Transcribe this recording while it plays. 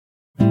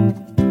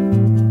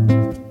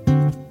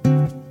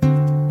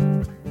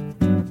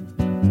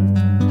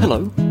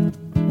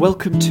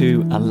Welcome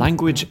to A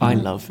Language I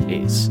Love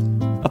Is,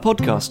 a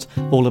podcast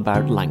all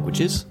about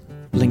languages,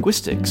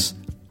 linguistics,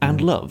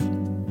 and love.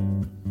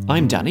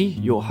 I'm Danny,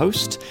 your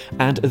host,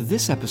 and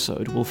this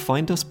episode will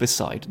find us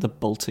beside the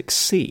Baltic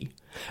Sea,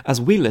 as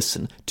we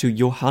listen to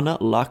Johanna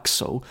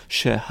Laakso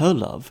share her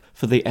love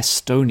for the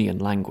Estonian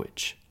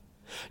language.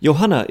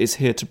 Johanna is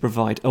here to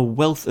provide a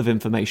wealth of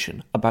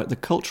information about the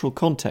cultural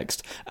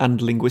context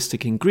and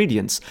linguistic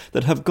ingredients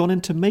that have gone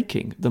into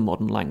making the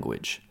modern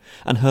language,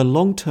 and her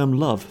long-term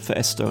love for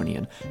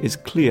Estonian is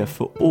clear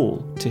for all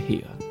to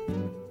hear.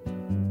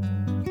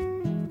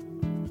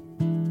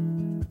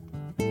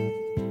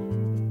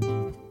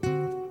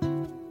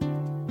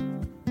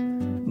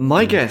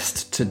 My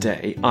guest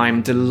today,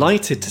 I'm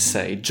delighted to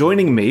say,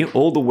 joining me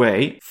all the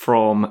way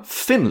from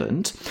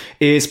Finland,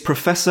 is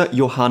Professor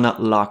Johanna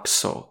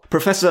Laakso.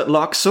 Professor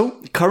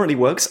Laakso currently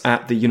works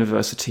at the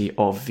University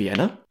of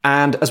Vienna,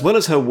 and as well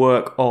as her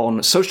work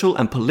on social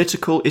and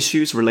political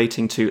issues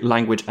relating to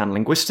language and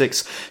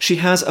linguistics, she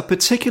has a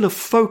particular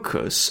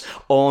focus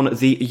on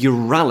the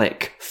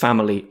Uralic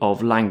family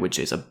of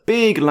languages, a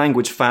big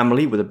language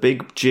family with a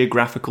big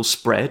geographical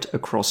spread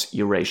across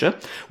Eurasia,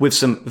 with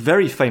some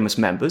very famous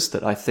members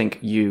that I think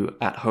you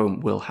at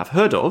home will have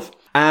heard of.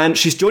 And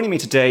she's joining me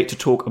today to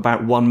talk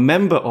about one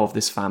member of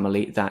this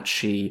family that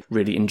she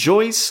really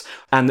enjoys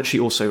and that she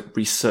also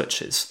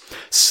researches.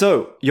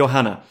 So,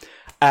 Johanna,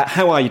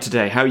 how are you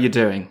today? How are you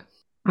doing?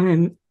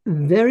 I'm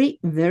very,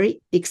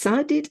 very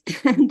excited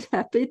and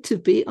happy to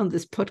be on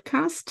this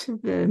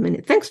podcast.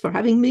 Many thanks for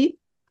having me.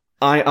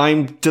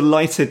 I'm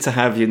delighted to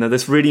have you. Now,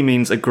 this really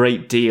means a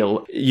great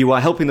deal. You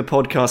are helping the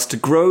podcast to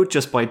grow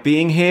just by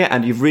being here,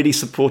 and you've really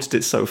supported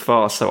it so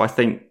far. So I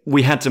think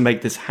we had to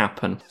make this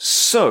happen.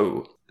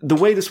 So, the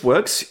way this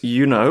works,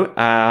 you know,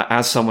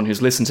 as someone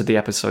who's listened to the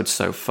episode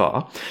so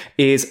far,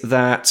 is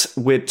that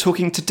we're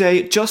talking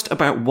today just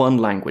about one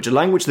language, a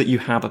language that you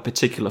have a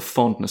particular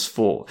fondness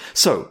for.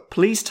 So,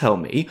 please tell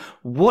me,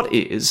 what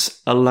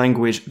is a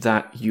language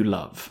that you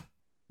love?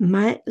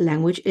 My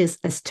language is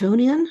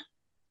Estonian,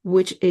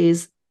 which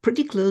is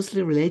pretty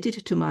closely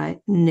related to my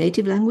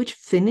native language,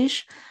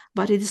 Finnish,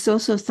 but it is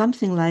also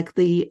something like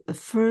the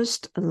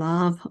first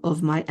love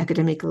of my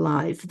academic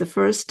life, the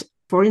first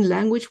foreign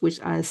language which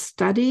I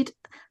studied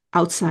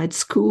outside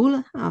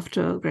school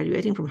after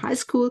graduating from high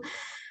school,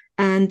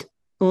 and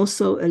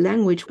also a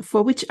language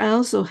for which I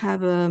also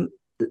have a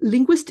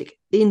linguistic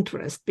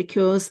interest,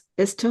 because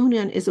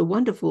Estonian is a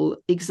wonderful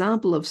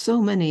example of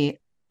so many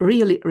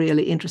really,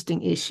 really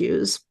interesting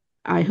issues.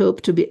 I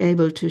hope to be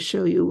able to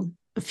show you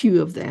a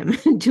few of them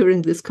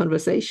during this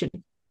conversation.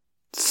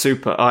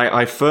 Super.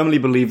 I firmly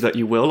believe that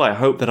you will. I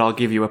hope that I'll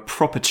give you a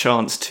proper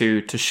chance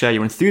to share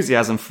your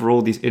enthusiasm for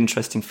all these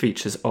interesting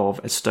features of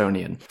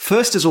Estonian.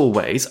 First, as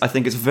always, I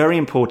think it's very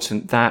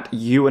important that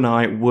you and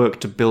I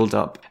work to build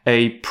up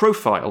a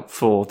profile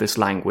for this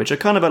language, a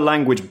kind of a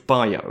language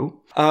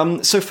bio.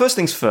 So first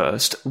things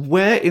first,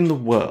 where in the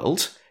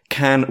world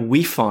can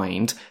we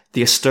find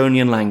the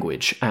Estonian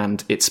language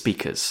and its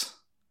speakers?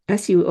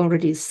 As you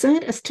already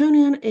said,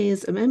 Estonian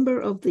is a member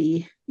of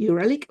the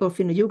Uralic or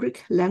Finno-Ugric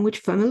language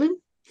family,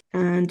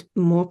 and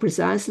more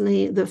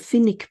precisely, the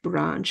Finnic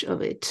branch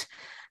of it.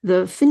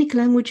 The Finnic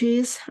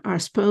languages are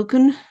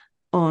spoken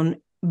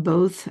on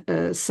both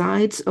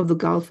sides of the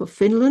Gulf of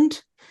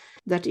Finland,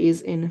 that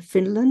is in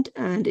Finland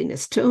and in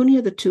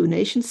Estonia, the two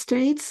nation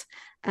states,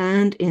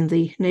 and in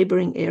the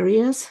neighboring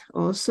areas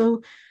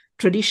also.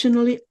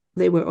 Traditionally,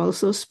 they were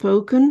also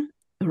spoken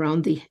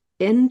around the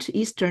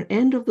eastern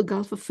end of the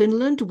Gulf of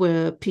Finland,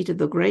 where Peter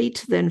the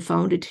Great then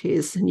founded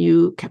his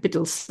new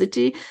capital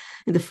city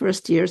in the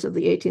first years of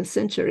the 18th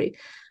century.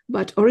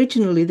 But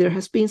originally, there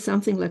has been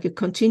something like a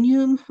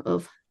continuum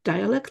of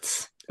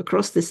dialects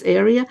across this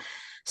area.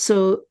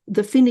 So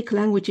the Finnic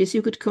languages,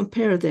 you could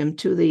compare them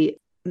to the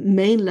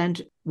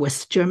mainland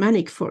West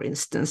Germanic, for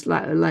instance,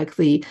 like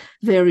the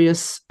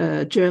various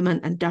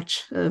German and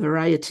Dutch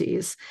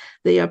varieties.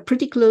 They are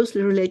pretty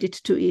closely related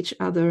to each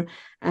other,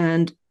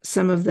 and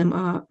some of them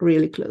are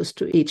really close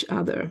to each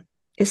other.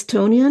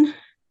 Estonian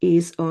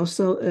is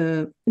also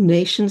a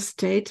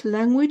nation-state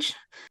language.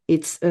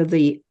 It's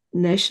the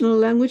national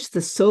language, the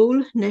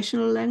sole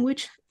national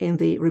language in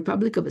the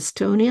Republic of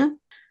Estonia.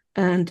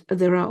 And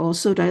there are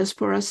also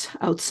diasporas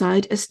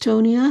outside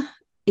Estonia.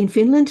 In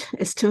Finland,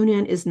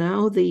 Estonian is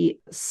now the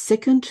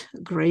second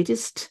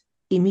greatest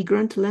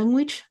immigrant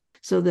language.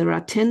 So there are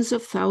tens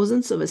of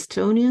thousands of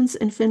Estonians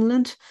in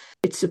Finland.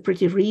 It's a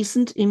pretty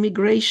recent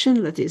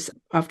immigration, that is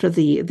after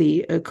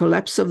the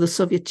collapse of the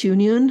Soviet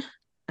Union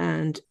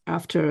and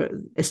after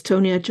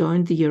Estonia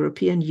joined the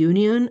European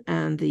Union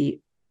and the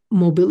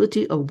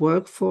mobility of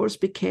workforce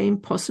became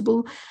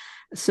possible.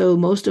 So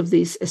most of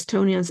these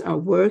Estonians are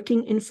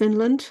working in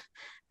Finland,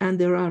 and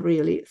there are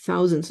really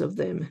thousands of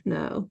them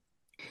now.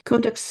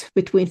 Contacts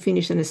between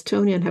Finnish and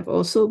Estonian have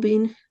also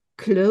been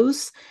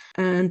close,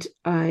 and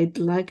I'd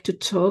like to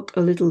talk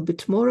a little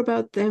bit more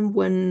about them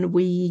when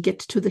we get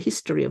to the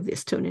history of the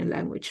Estonian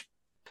language.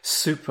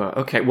 Super.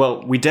 Okay,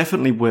 well, we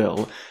definitely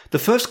will. The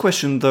first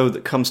question, though,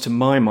 that comes to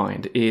my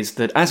mind is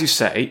that, as you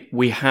say,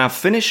 we have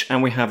Finnish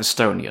and we have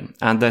Estonian,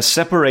 and they're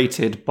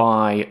separated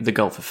by the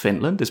Gulf of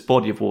Finland, this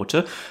body of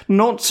water.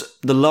 Not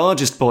the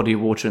largest body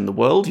of water in the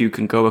world. You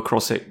can go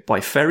across it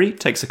by ferry. It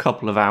takes a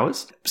couple of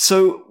hours.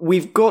 So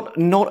we've got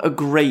not a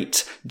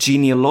great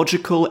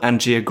genealogical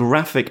and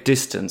geographic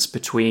distance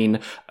between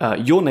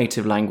your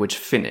native language,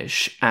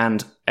 Finnish,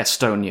 and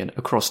Estonian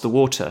across the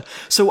water.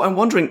 So I'm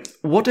wondering,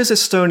 what does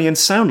Estonian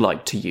sound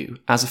like to you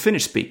as a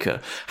Finnish speaker?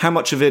 How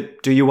much of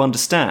it do you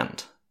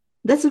understand?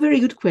 That's a very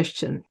good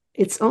question.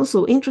 It's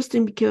also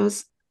interesting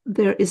because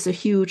there is a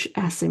huge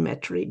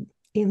asymmetry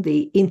in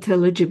the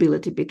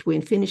intelligibility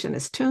between Finnish and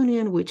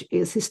Estonian, which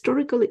is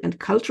historically and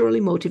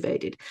culturally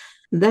motivated.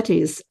 That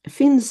is,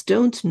 Finns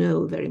don't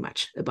know very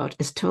much about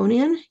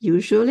Estonian,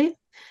 usually.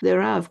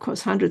 There are, of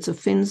course, hundreds of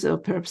Finns, or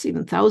perhaps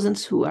even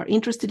thousands, who are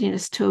interested in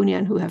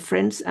Estonian, who have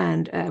friends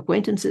and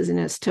acquaintances in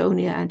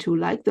Estonia and who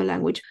like the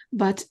language.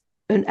 But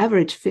an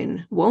average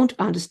Finn won't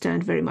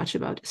understand very much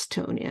about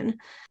Estonian.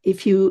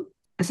 If you,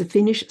 as a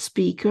Finnish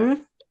speaker,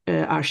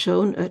 are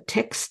shown a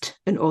text,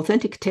 an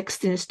authentic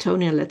text in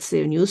Estonian, let's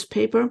say a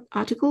newspaper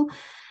article,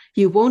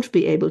 you won't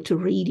be able to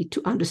read it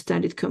to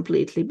understand it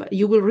completely, but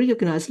you will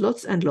recognize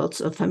lots and lots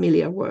of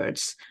familiar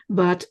words.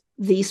 But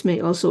these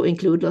may also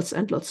include lots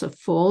and lots of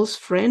false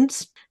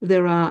friends.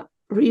 There are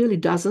really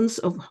dozens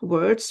of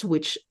words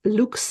which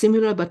look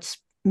similar but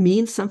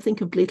mean something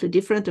completely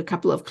different. A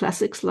couple of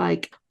classics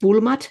like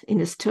pulmat in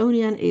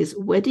Estonian is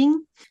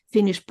wedding.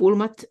 Finnish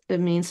pulmat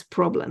means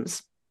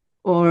problems.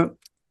 Or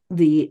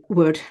the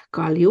word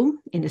kalju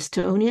in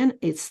Estonian,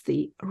 it's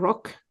the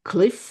rock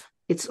cliff.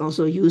 It's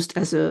also used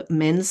as a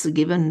men's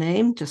given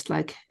name, just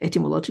like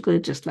etymologically,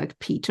 just like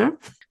Peter,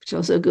 which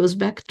also goes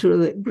back to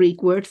the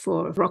Greek word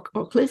for rock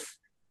or cliff.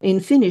 In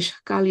Finnish,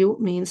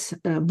 kalju means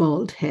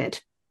bald head.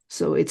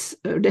 So it's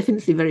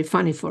definitely very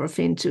funny for a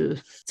Finn to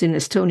see an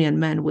Estonian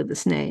man with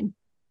this name.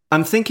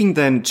 I'm thinking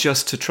then,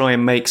 just to try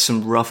and make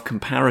some rough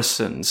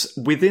comparisons,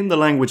 within the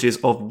languages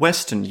of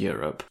Western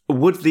Europe,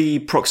 would the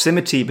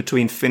proximity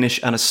between Finnish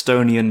and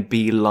Estonian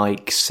be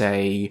like,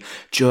 say,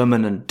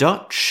 German and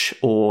Dutch,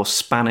 or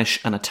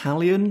Spanish and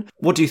Italian?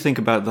 What do you think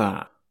about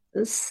that?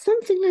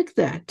 Something like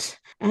that.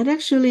 And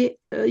actually,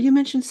 you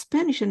mentioned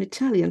Spanish and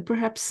Italian.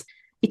 Perhaps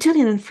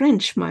Italian and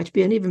French might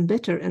be an even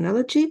better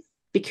analogy,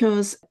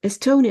 because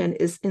Estonian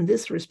is in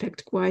this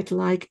respect quite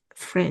like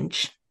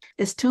French.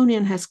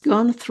 Estonian has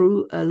gone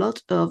through a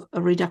lot of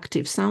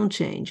reductive sound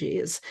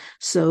changes.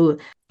 So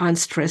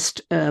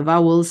unstressed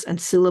vowels and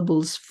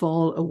syllables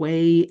fall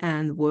away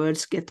and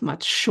words get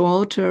much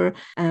shorter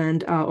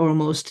and are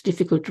almost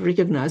difficult to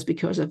recognize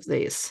because of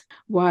this,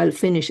 while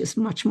Finnish is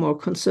much more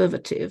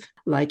conservative,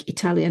 like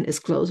Italian is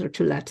closer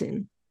to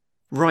Latin.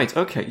 Right,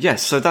 okay,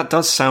 yes, so that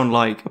does sound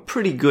like a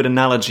pretty good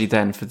analogy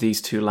then for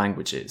these two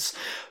languages.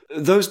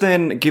 Those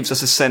then gives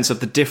us a sense of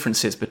the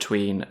differences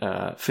between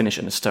Finnish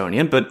and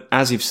Estonian, but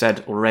as you've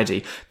said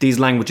already, these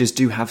languages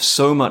do have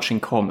so much in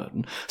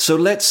common. So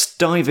let's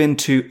dive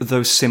into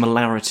those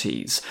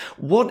similarities.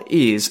 What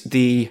is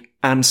the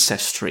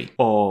ancestry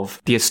of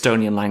the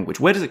Estonian language?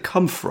 Where does it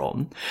come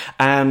from?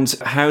 And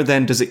how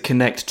then does it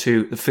connect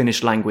to the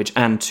Finnish language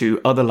and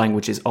to other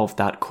languages of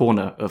that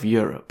corner of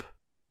Europe?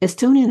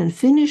 Estonian and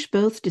Finnish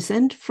both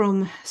descend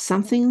from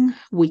something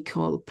we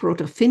call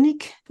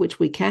Proto-Finnic, which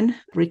we can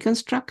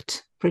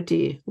reconstruct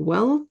pretty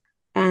well.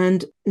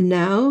 And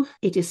now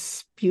it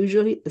is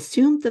usually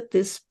assumed that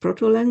this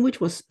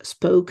proto-language was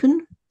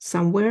spoken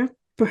somewhere,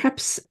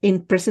 perhaps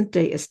in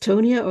present-day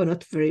Estonia or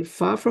not very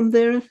far from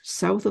there,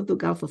 south of the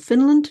Gulf of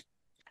Finland.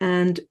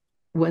 And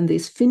when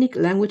these Finnic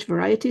language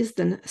varieties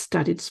then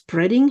started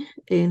spreading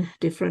in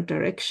different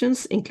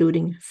directions,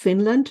 including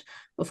Finland,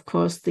 of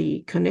course,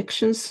 the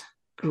connections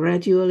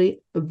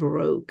gradually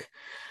broke.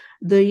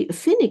 The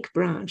Finnic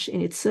branch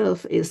in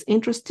itself is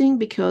interesting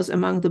because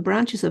among the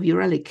branches of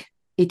Uralic,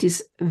 it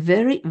is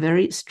very,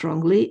 very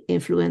strongly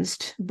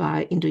influenced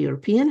by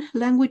Indo-European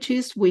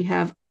languages. We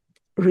have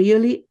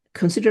really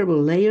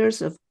considerable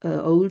layers of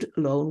old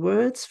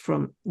loanwords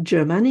from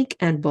Germanic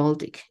and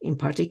Baltic in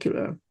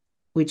particular,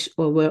 which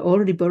were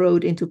already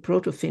borrowed into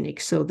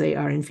Proto-Finnic, so they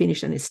are in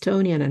Finnish and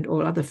Estonian and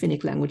all other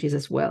Finnic languages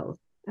as well.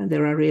 And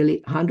there are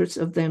really hundreds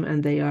of them,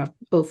 and they are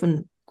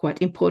often quite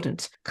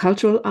important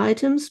cultural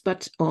items,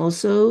 but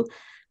also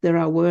there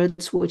are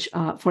words which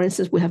are, for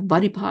instance, we have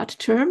body part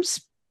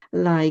terms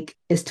like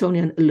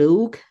Estonian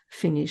loug,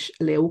 Finnish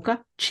leuka,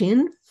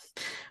 chin,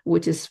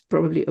 which is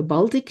probably a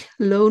Baltic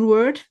loan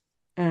word.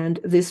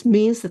 And this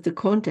means that the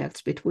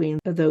contacts between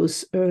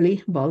those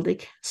early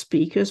Baltic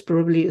speakers,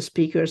 probably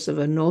speakers of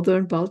a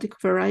northern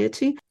Baltic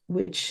variety,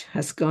 which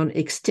has gone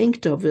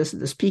extinct, obviously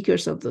the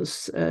speakers of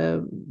this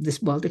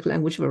Baltic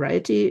language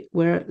variety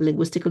were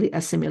linguistically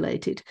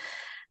assimilated.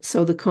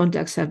 So the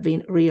contacts have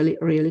been really,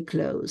 really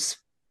close.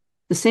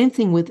 The same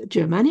thing with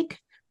Germanic.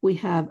 We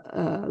have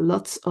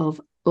lots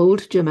of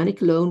old Germanic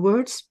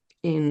loanwords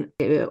in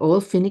all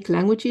Finnic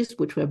languages,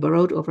 which were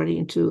borrowed already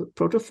into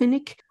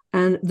Proto-Finnic.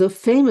 And the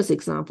famous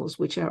examples,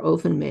 which are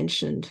often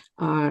mentioned,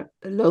 are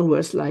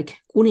loanwords like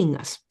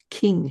kuningas,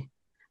 king,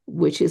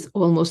 which is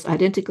almost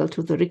identical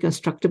to the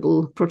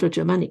reconstructible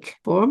Proto-Germanic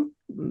form,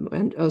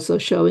 and also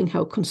showing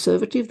how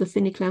conservative the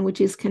Finnic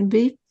languages can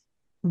be.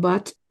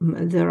 But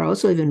there are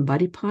also even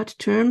body part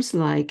terms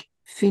like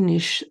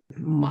Finnish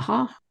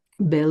maha,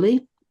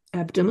 belly,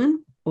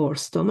 abdomen, or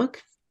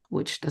stomach,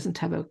 which doesn't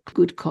have a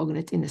good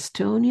cognate in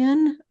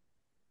Estonian.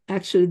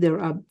 Actually, there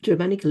are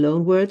Germanic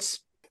loanwords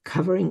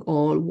covering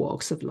all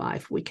walks of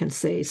life, we can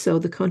say. So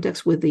the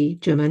contacts with the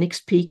Germanic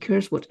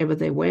speakers, whatever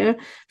they were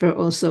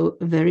also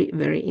very,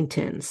 very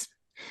intense.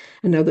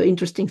 Another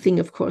interesting thing,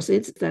 of course,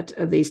 is that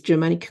these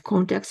Germanic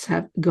contacts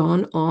have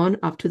gone on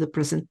up to the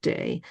present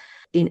day.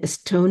 In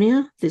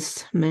Estonia,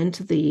 this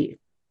meant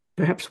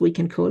perhaps we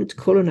can call it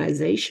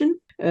colonization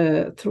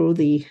through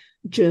the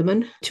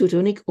German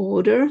Teutonic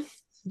Order.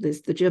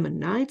 The German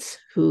knights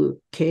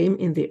who came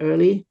in the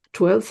early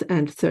 12th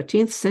and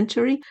 13th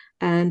century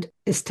and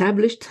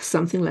established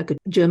something like a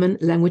German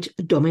language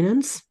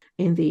dominance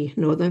in the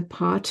northern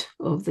part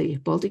of the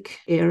Baltic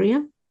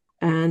area.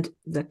 And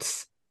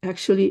that's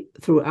actually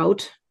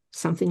throughout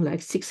something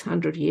like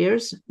 600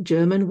 years,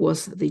 German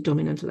was the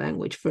dominant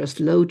language, first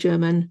Low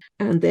German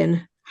and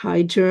then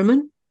High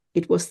German.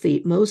 It was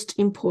the most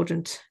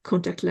important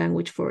contact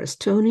language for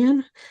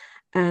Estonian.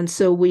 And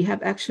so we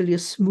have actually a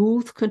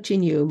smooth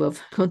continuum of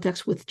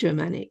contacts with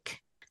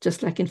Germanic.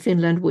 Just like in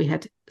Finland, we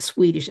had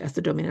Swedish as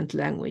the dominant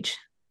language.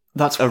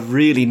 That's a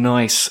really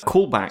nice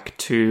callback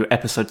to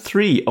episode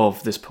 3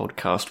 of this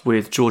podcast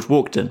with George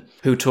Walkden,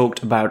 who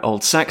talked about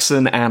Old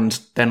Saxon and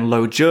then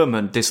Low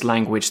German, this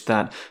language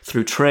that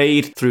through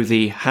trade, through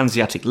the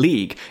Hanseatic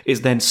League,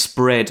 is then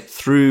spread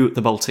through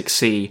the Baltic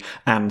Sea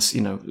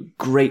and,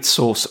 great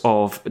source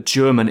of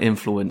German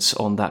influence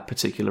on that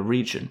particular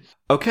region.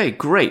 Okay,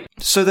 great.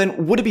 So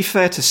then would it be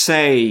fair to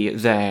say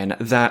then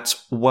that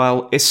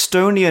while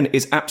Estonian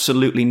is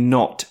absolutely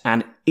not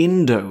an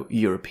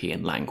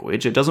Indo-European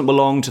language, it doesn't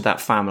belong to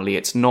that family,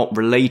 it's not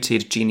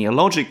related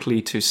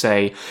genealogically to,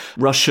 say,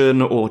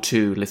 Russian or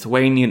to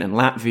Lithuanian and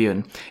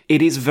Latvian,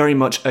 it is very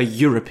much a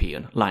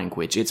European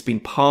language. It's been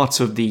part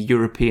of the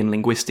European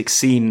linguistic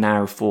scene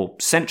now for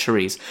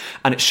centuries,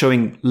 and it's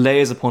showing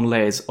layers upon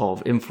layers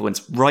of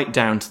influence right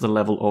down to the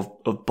level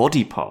of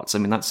body parts. I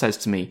mean, that says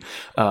to me,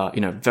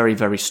 very,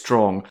 very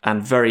strong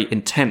and very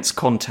intense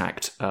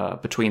contact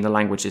between the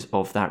languages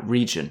of that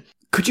region.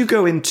 Could you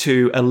go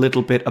into a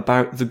little bit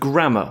about the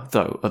grammar,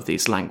 though, of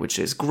these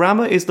languages?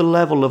 Grammar is the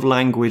level of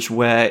language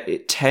where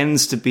it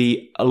tends to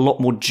be a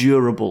lot more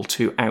durable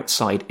to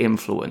outside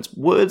influence.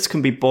 Words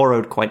can be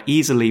borrowed quite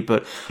easily,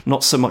 but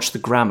not so much the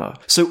grammar.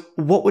 So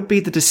what would be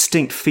the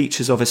distinct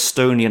features of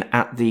Estonian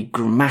at the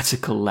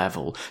grammatical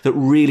level that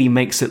really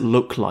makes it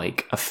look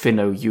like a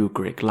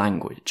Finno-Ugric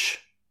language?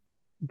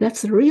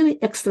 That's a really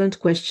excellent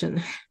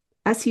question.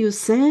 As you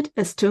said,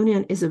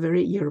 Estonian is a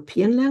very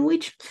European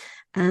language.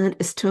 And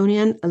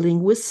Estonian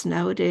linguists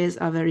nowadays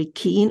are very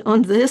keen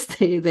on this.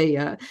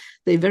 They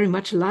very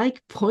much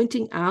like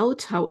pointing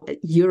out how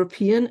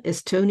European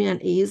Estonian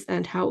is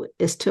and how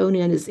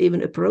Estonian is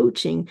even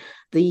approaching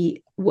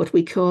what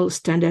we call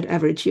standard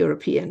average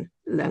European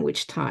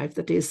language type.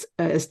 That is,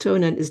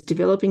 Estonian is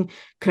developing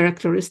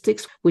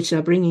characteristics which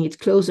are bringing it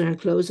closer and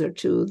closer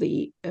to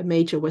the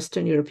major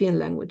Western European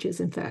languages,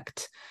 in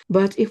fact.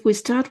 But if we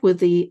start with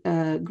the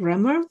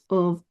grammar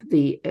of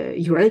the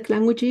Uralic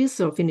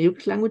languages or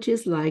Finno-Ugric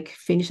languages like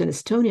Finnish and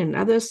Estonian and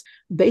others,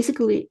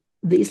 basically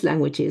these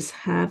languages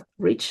have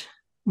rich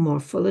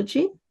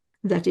morphology.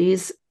 That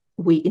is,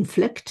 we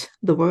inflect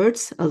the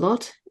words a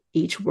lot.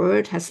 Each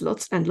word has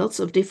lots and lots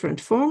of different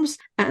forms,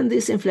 and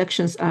these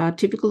inflections are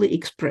typically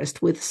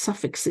expressed with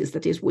suffixes.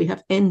 That is, we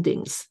have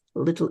endings,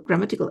 little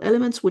grammatical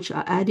elements which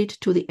are added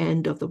to the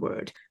end of the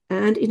word.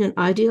 And in an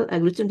ideal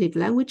agglutinative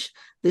language,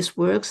 this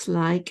works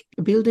like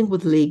building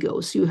with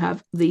Legos. You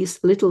have these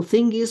little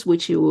thingies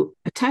which you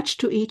attach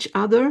to each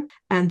other,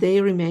 and they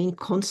remain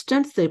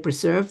constant. They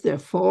preserve their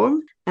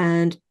form,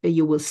 and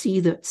you will see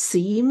the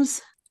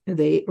seams.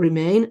 They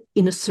remain,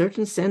 in a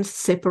certain sense,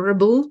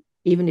 separable,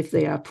 even if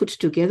they are put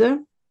together,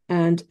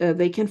 and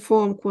they can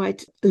form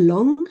quite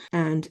long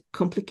and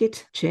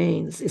complicated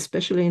chains,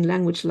 especially in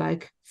language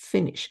like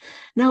Finnish.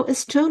 Now,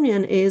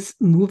 Estonian is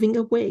moving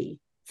away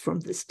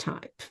from this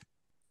type.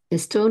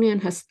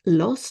 Estonian has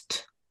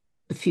lost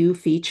a few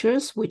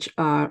features which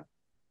are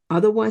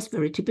otherwise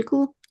very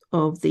typical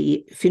of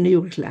the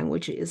Finno-Ugric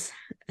languages.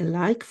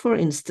 Like, for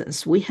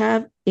instance, we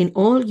have in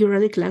all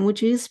Uralic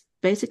languages,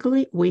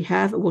 basically, we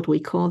have what we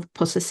call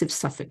possessive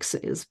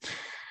suffixes.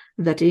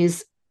 That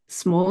is,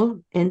 small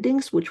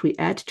endings which we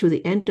add to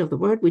the end of the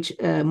word, which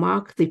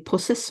mark the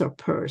possessor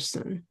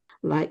person.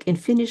 Like in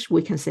Finnish,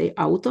 we can say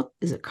auto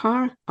is a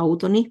car,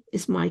 autoni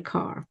is my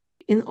car.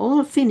 In all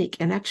of Finnic,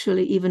 and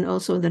actually even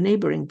also in the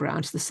neighboring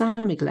branch, the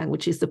Samic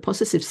languages, the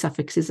possessive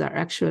suffixes are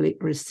actually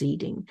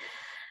receding.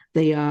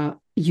 They are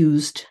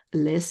used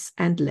less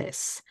and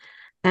less.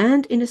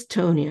 And in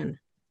Estonian,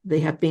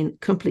 they have been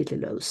completely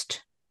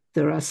lost.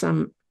 There are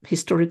some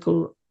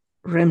historical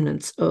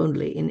remnants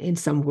only in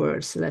some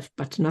words left,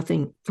 but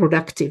nothing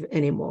productive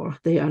anymore.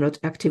 They are not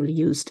actively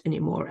used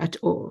anymore at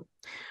all.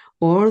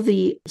 Or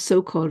the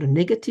so-called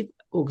negative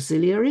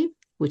auxiliary,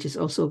 which is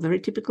also very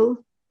typical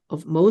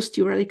of most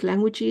Uralic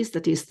languages.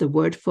 That is, the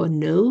word for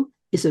no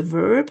is a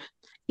verb.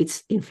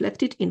 It's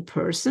inflected in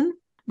person,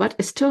 but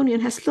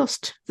Estonian has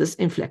lost this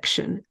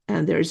inflection,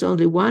 and there is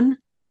only one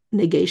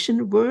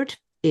negation word,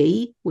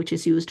 a, which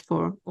is used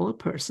for all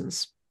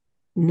persons.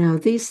 Now,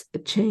 these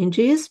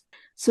changes,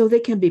 so they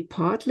can be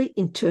partly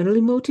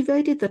internally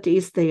motivated, that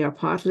is, they are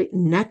partly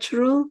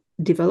natural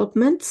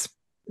developments.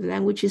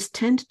 Languages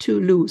tend to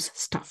lose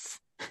stuff,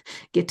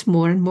 get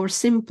more and more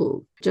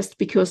simple, just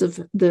because of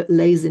the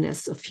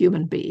laziness of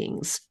human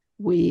beings.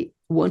 We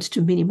want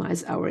to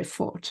minimize our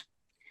effort.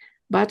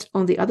 But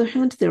on the other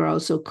hand, there are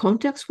also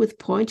contexts which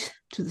point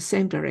to the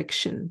same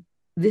direction.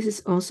 This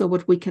is also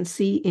what we can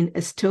see in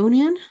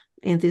Estonian,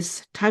 in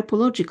this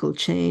typological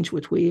change,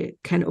 which we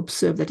can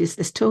observe, that is,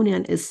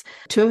 Estonian is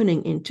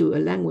turning into a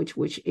language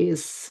which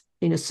is,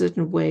 in a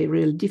certain way,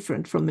 really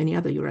different from many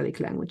other Uralic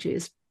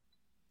languages.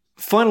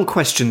 Final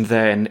question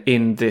then,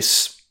 in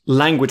this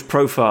language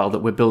profile that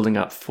we're building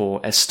up for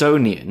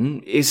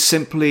Estonian, is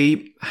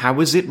simply,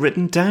 how is it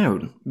written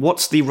down?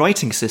 What's the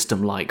writing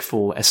system like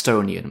for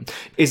Estonian?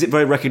 Is it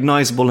very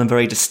recognizable and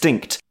very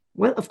distinct?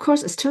 Well, of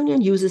course,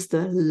 Estonian uses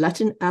the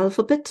Latin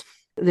alphabet.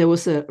 There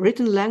was a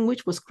written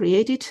language was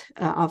created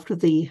after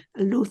the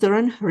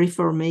Lutheran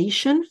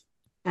Reformation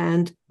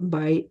and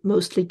by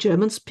mostly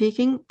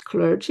German-speaking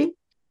clergy.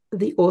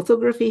 The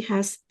orthography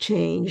has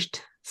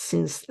changed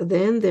since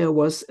then. There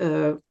was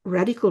a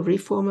radical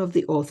reform of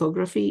the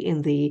orthography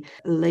in the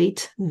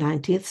late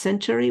 19th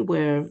century,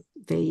 where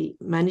they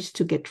managed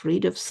to get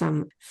rid of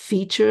some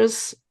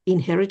features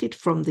inherited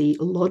from the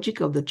logic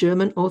of the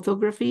German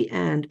orthography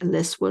and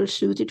less well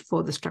suited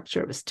for the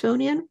structure of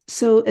Estonian.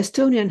 So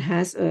Estonian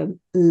has a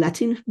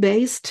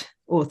Latin-based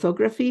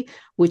orthography,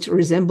 which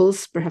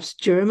resembles perhaps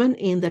German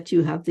in that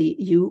you have the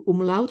U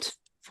umlaut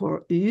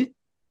for Ü,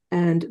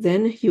 and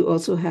then you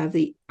also have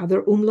the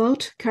other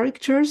umlaut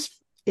characters,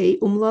 A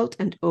umlaut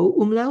and O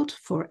umlaut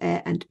for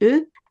Ä and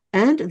Ö.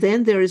 And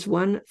then there is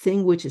one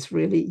thing which is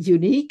really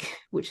unique,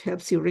 which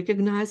helps you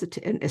recognize it.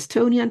 An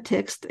Estonian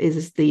text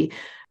is the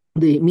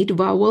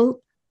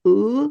mid-vowel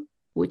U,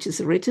 which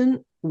is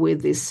written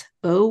with this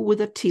O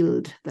with a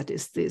tilde, that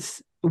is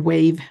this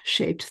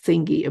wave-shaped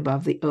thingy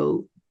above the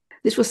O.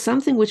 This was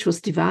something which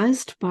was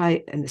devised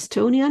by an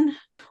Estonian,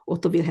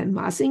 Otto Wilhelm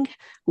Masing,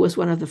 who was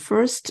one of the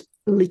first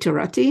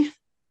literati,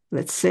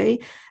 let's say,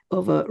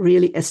 of a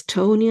really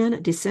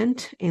Estonian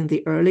descent in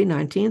the early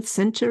 19th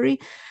century,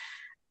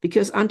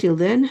 because until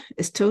then,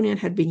 Estonian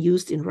had been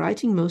used in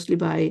writing mostly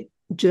by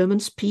German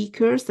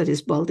speakers, that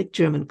is Baltic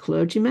German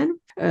clergymen,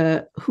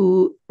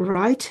 who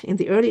write in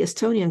the early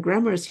Estonian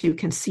grammars. You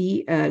can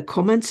see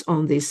comments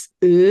on this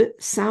Ö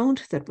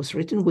sound that was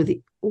written with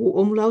the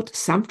O umlaut,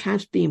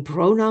 sometimes being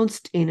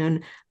pronounced in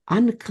an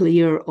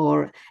unclear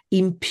or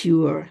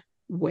impure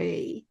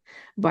way.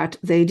 But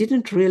they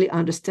didn't really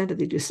understand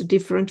that it is a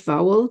different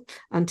vowel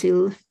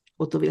until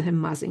Otto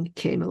Wilhelm Masing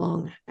came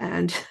along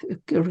and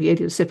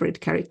created a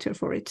separate character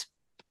for it.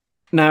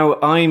 Now,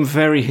 I'm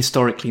very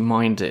historically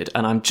minded,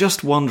 and I'm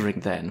just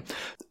wondering then,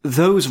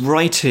 those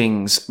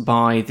writings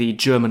by the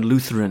German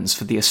Lutherans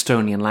for the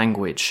Estonian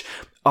language,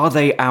 are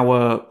they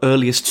our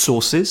earliest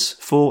sources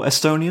for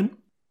Estonian?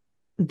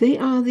 They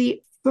are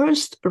the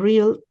first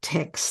real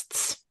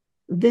texts.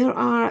 There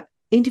are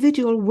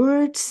individual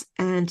words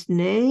and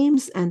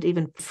names and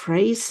even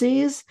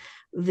phrases.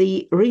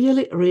 The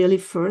really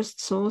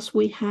first source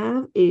we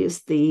have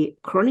is the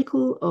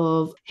Chronicle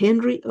of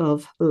Henry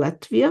of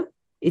Latvia.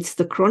 It's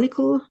the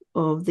chronicle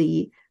of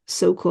the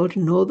so-called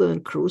Northern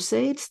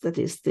Crusades, that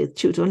is the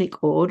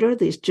Teutonic Order,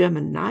 these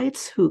German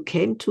knights who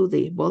came to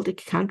the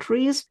Baltic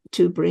countries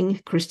to bring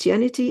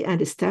Christianity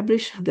and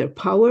establish their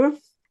power.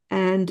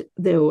 And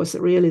there was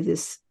really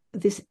this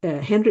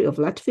Henry of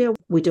Latvia.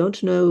 We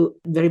don't know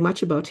very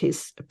much about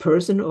his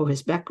person or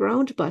his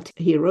background, but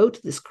he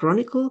wrote this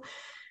chronicle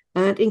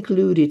and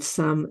included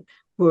some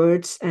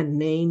words and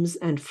names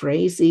and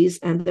phrases,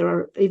 and there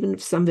are even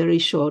some very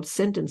short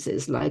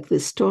sentences, like the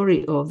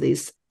story of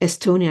these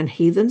Estonian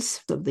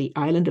heathens of the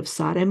island of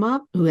Saaremaa,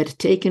 who had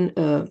taken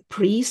a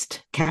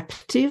priest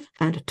captive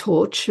and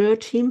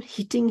tortured him,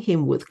 hitting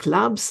him with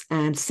clubs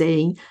and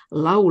saying,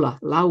 "Laula,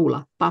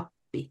 laula,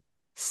 pappi,"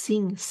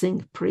 sing,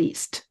 sing,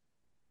 priest.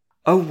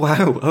 Oh,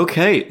 wow.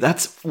 Okay.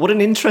 What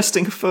an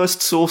interesting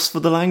first source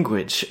for the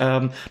language.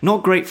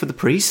 Not great for the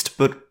priest,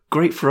 but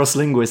great for us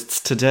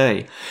linguists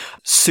today.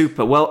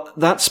 Super. Well,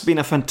 that's been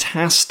a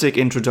fantastic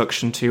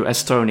introduction to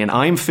Estonian.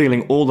 I'm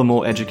feeling all the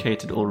more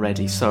educated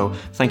already, so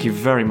thank you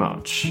very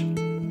much.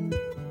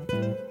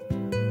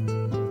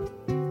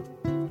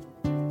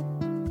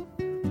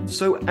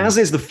 So, as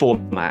is the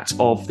format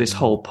of this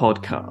whole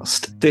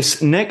podcast,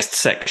 this next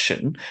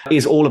section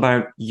is all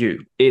about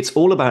you. It's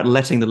all about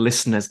letting the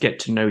listeners get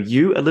to know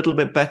you a little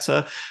bit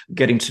better,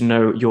 getting to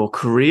know your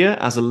career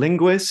as a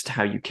linguist,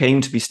 how you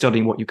came to be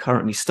studying what you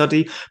currently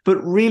study, but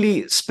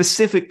really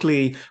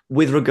specifically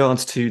with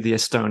regards to the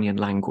Estonian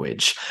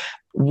language.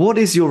 What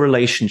is your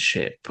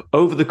relationship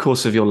over the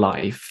course of your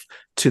life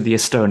to the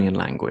Estonian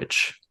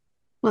language?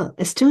 Well,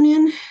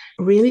 Estonian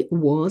really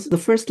was the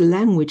first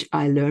language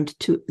I learned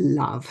to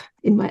love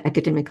in my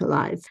academic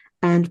life.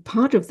 And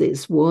part of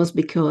this was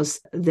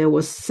because there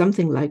was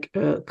something like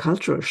a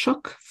cultural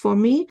shock for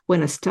me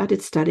when I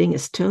started studying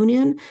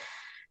Estonian.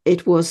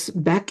 It was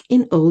back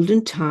in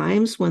olden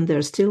times when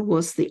there still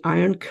was the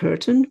Iron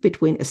Curtain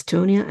between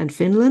Estonia and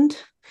Finland.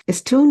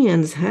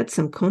 Estonians had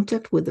some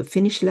contact with the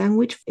Finnish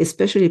language,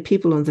 especially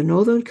people on the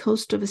northern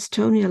coast of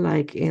Estonia,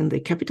 like in the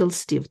capital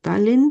city of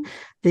Tallinn.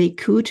 They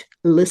could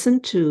listen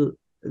to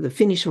the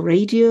Finnish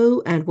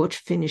radio and watch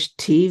Finnish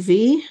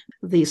TV.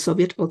 The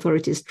Soviet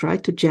authorities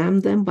tried to jam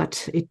them,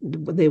 but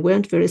they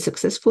weren't very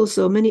successful.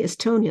 So many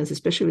Estonians,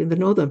 especially in the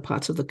northern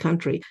parts of the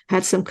country,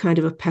 had some kind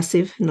of a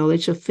passive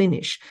knowledge of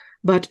Finnish.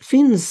 But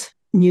Finns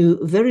knew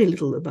very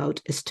little about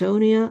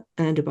Estonia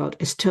and about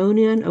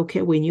Estonian.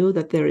 Okay, we knew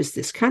that there is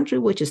this country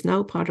which is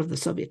now part of the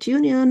Soviet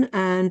Union,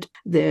 and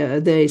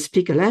they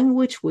speak a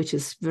language which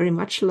is very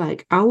much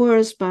like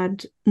ours,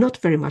 but not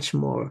very much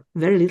more.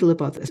 Very little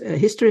about the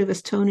history of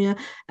Estonia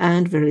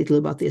and very little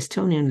about the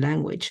Estonian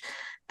language.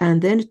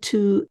 And then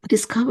to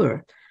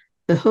discover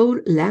a whole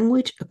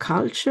language, a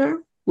culture,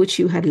 which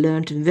you had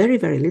learned very,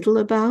 very little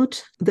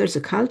about. There's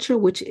a culture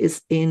which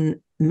is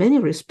in many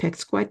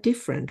respects quite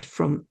different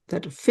from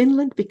that of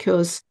Finland,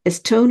 because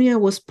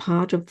Estonia was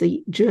part of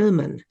the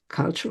German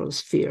cultural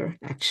sphere,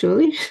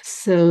 actually.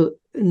 So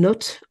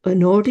not a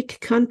Nordic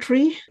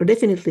country, or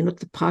definitely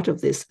not the part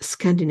of this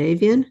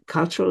Scandinavian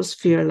cultural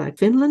sphere like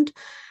Finland.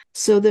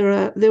 So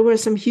there were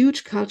some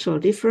huge cultural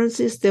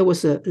differences. There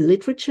was a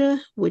literature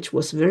which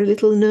was very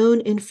little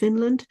known in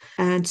Finland.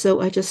 And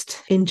so I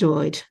just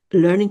enjoyed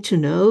learning to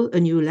know a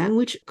new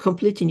language,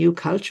 completely new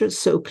culture,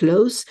 so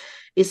close,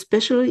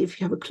 especially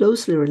if you have a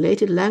closely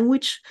related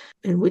language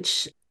in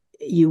which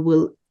you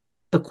will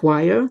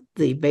acquire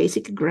the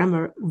basic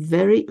grammar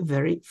very,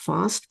 very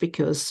fast,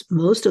 because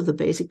most of the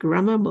basic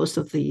grammar, most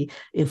of the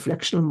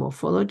inflectional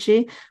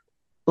morphology,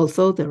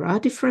 although there are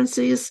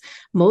differences,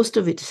 most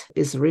of it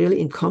is really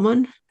in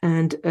common.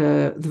 And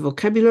the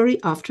vocabulary,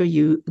 after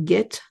you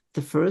get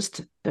the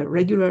first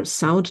regular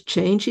sound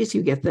changes,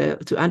 you get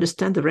to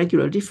understand the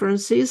regular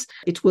differences,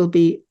 it will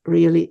be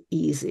really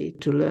easy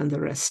to learn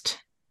the rest.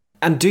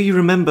 And do you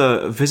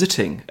remember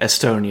visiting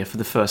Estonia for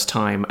the first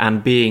time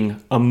and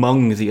being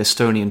among the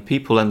Estonian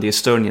people and the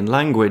Estonian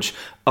language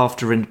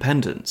after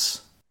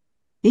independence?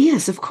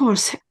 Yes, of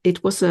course.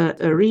 It was a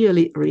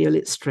really,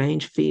 really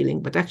strange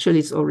feeling, but actually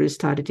it's already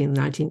started in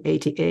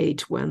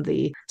 1988 when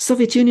the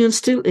Soviet Union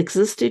still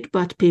existed,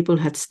 but people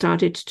had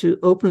started to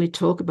openly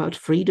talk about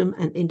freedom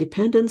and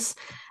independence.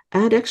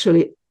 And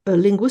actually, a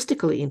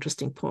linguistically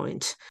interesting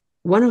point.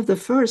 One of the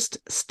first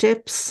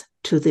steps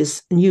to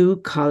this new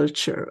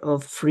culture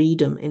of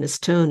freedom in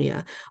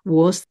Estonia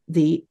was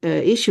the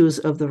issues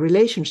of the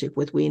relationship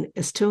between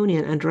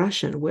Estonian and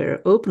Russian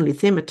were openly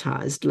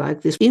thematized,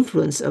 like this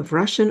influence of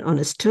Russian on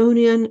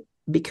Estonian,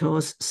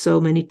 because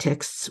so many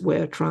texts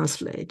were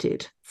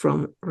translated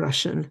from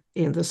Russian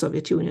in the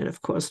Soviet Union,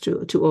 of course,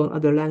 to all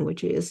other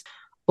languages.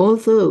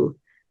 Although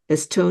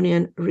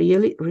Estonian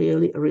really,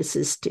 really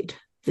resisted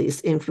these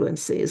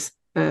influences,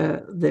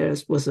 there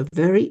was a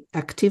very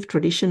active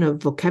tradition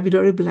of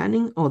vocabulary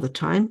planning all the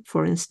time,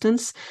 for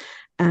instance,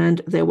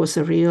 and there was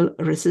a real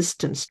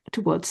resistance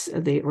towards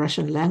the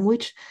Russian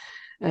language.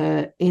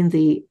 In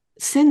the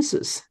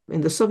census in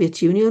the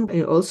Soviet Union,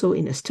 and also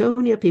in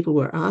Estonia, people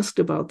were asked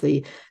about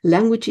the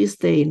languages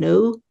they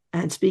know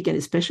and speak, and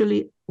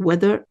especially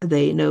whether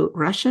they know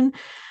Russian.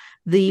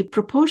 The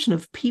proportion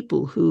of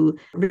people who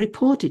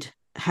reported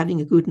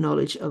having a good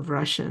knowledge of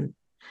Russian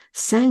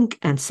sank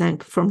and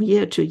sank from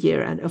year to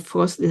year. And of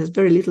course, this has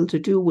very little to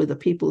do with the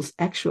people's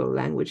actual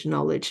language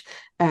knowledge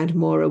and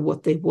more of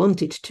what they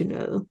wanted to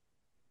know.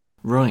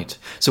 Right.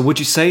 So would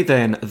you say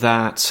then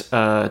that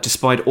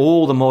despite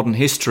all the modern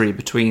history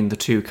between the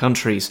two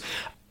countries,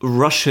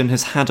 Russian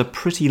has had a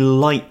pretty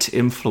light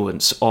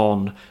influence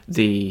on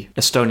the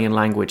Estonian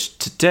language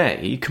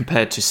today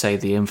compared to, say,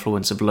 the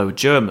influence of Low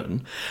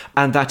German,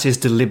 and that is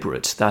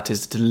deliberate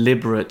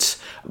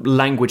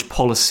language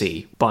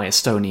policy by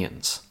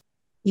Estonians?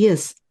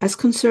 Yes, as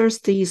concerns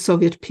the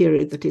Soviet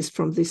period, that is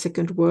from the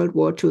Second World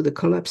War to the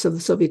collapse of the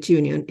Soviet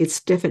Union, it's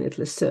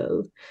definitely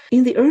so.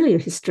 In the earlier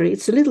history,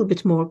 it's a little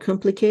bit more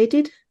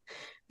complicated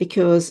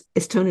because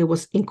Estonia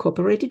was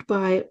incorporated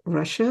by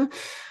Russia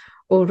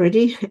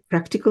already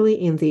practically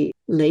in the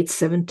late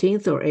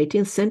 17th or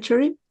 18th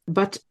century.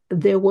 But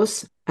there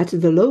was, at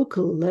the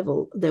local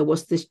level, there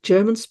was this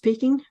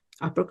German-speaking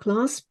upper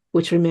class,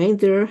 which remained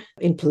there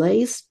in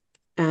place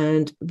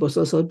and was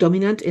also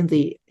dominant in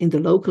the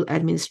local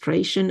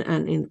administration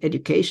and in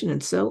education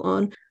and so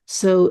on.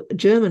 So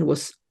German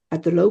was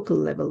at the local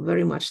level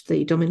very much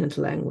the dominant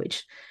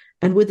language.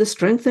 And with the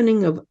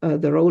strengthening of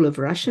the role of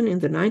Russian in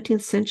the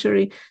 19th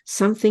century,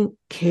 something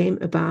came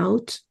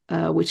about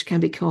which can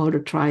be called a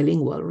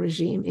trilingual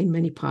regime in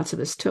many parts of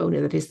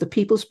Estonia. That is, the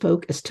people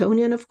spoke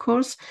Estonian, of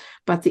course,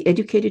 but the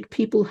educated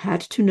people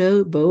had to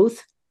know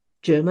both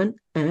German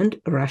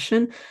and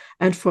Russian.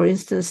 And for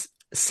instance,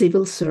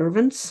 civil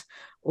servants,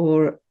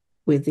 or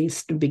with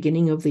this the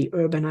beginning of the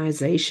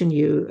urbanization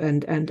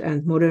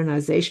and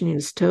modernization in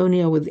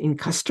Estonia, in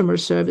customer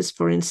service,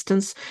 for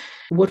instance,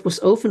 what was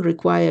often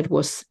required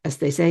was, as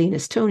they say in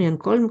Estonian,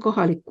 kolm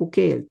kohalikku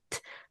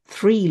keelt,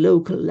 3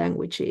 local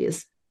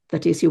languages.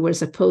 That is, you were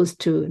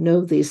supposed to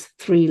know these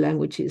 3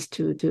 languages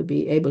to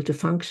be able to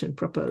function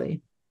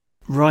properly.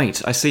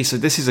 Right, I see. So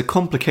this is a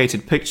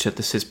complicated picture.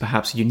 This is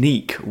perhaps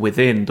unique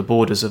within the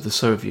borders of the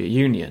Soviet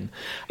Union.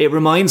 It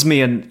reminds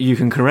me, and you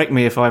can correct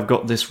me if I've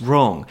got this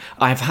wrong,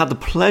 I've had the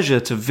pleasure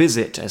to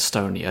visit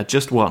Estonia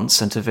just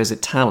once and to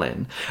visit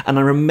Tallinn. And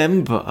I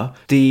remember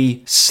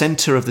the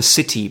centre of the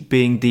city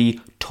being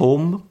the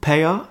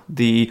Toompea,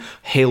 the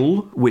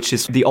hill, which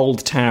is the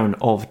old town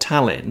of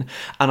Tallinn.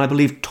 And I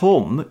believe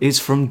Toom is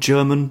from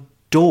German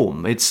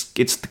Dom. It's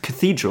the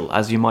cathedral,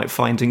 as you might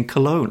find in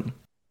Cologne.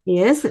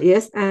 Yes,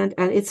 and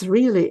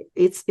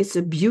it's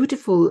a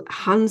beautiful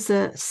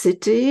Hansa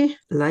city,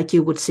 like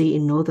you would see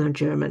in northern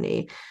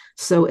Germany.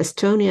 So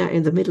Estonia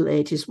in the Middle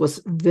Ages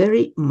was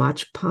very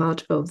much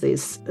part of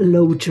this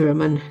Low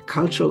German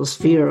cultural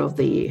sphere of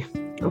the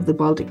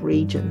Baltic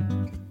region.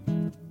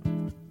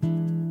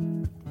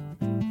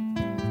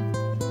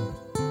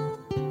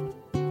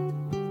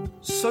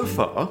 So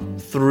far,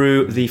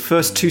 through the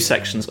first 2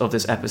 sections of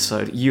this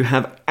episode, you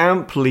have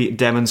amply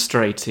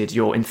demonstrated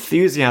your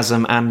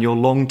enthusiasm and your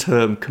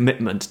long-term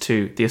commitment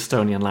to the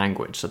Estonian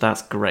language, so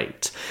that's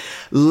great.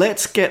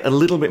 Let's get a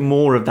little bit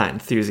more of that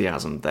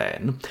enthusiasm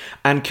then.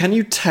 And can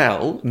you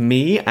tell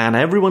me and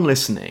everyone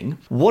listening,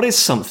 what is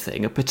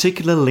something, a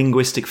particular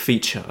linguistic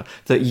feature,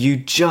 that you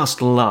just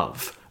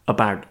love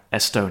about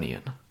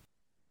Estonian?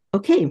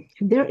 Okay,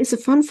 there is a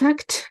fun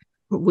fact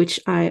which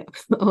I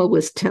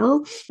always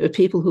tell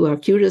people who are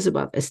curious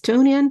about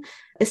Estonian.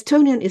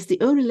 Estonian is the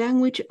only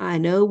language I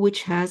know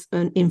which has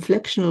an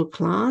inflectional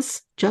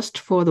class just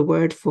for the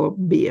word for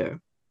beer.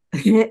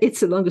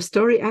 It's a longer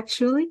story,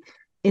 actually.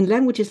 In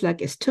languages like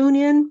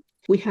Estonian,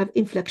 we have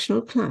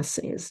inflectional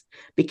classes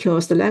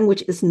because the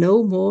language is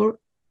no more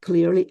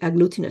clearly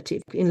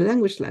agglutinative. In a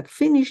language like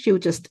Finnish, you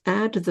just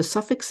add the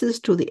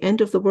suffixes to the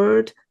end of the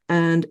word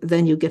and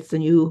then you get the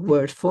new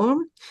word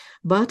form.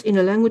 But in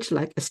a language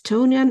like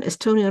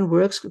Estonian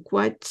works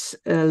quite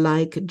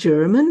like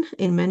German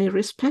in many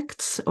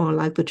respects, or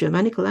like the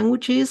Germanic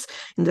languages,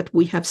 in that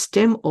we have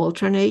stem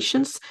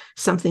alternations.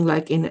 Something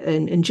like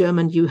in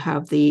German you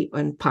have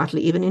and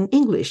partly even in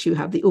English, you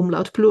have the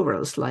umlaut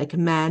plurals like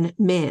man,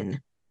 men.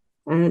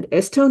 And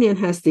Estonian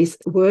has these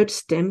word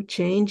stem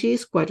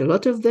changes, quite a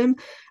lot of them,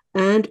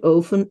 and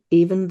often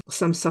even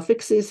some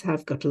suffixes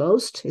have got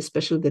lost,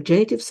 especially the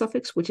genitive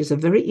suffix, which is a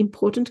very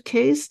important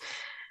case.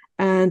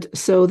 And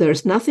so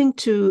there's nothing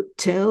to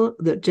tell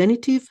the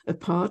genitive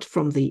apart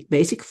from the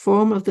basic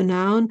form of the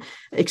noun,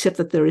 except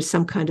that there is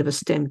some kind of a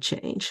stem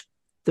change.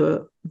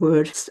 The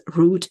word's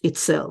root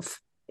itself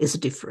is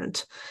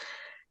different.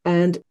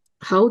 And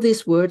how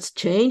these words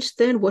change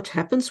then, what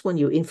happens when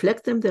you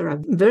inflect them, there are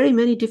very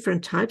many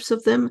different types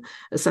of them,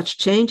 such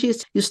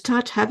changes. You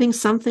start having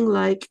something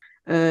like,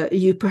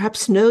 you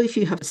perhaps know if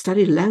you have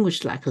studied a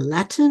language like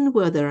Latin,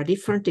 where there are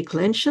different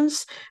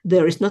declensions.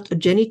 There is not a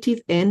genitive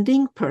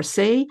ending per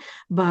se,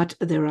 but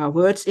there are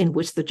words in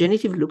which the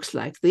genitive looks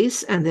like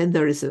this, and then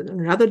there is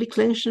another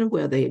declension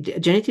where the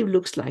genitive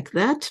looks like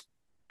that.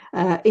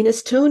 In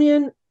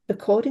Estonian,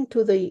 according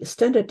to the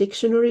Standard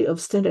Dictionary of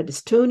Standard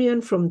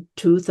Estonian from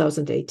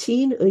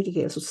 2018,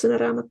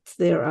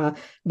 there are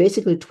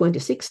basically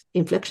 26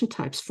 inflection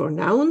types for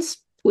nouns,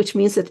 which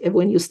means that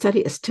when you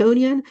study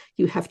Estonian,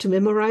 you have to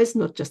memorize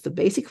not just the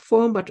basic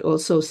form, but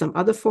also some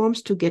other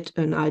forms to get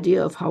an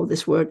idea of how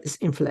this word is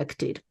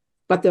inflected.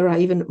 But there are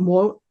even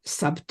more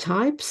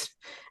subtypes.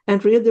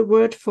 And really the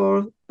word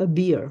for a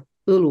beer,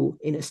 õlu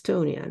in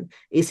Estonian,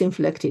 is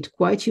inflected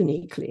quite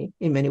uniquely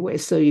in many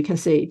ways. So you can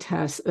say it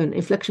has an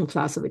inflection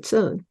class of its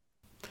own.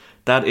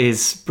 That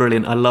is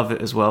brilliant. I love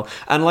it as well.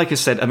 And like I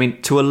said, I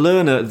mean, to a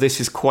learner,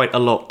 this is quite a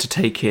lot to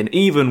take in,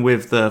 even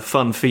with the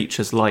fun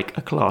features like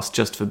a class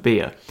just for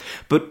beer.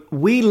 But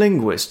we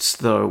linguists,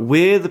 though,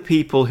 we're the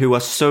people who are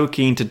so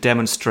keen to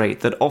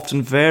demonstrate that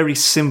often very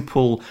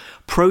simple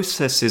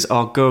processes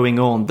are going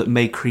on that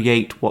may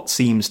create what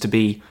seems to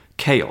be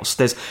chaos.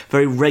 There's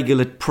very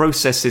regular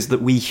processes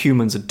that we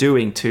humans are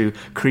doing to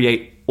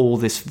create all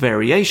this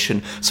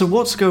variation. So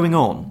what's going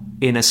on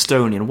in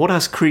Estonian? What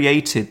has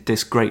created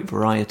this great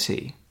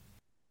variety?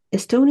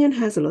 Estonian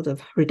has a lot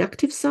of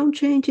reductive sound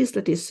changes.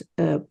 That is,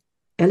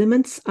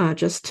 elements are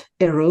just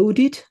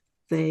eroded.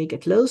 They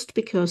get lost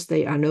because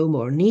they are no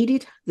more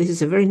needed. This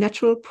is a very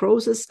natural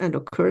process and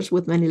occurs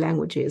with many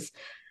languages.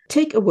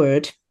 Take a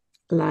word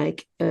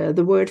like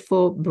the word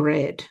for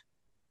bread.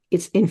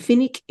 It's in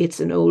Finnic,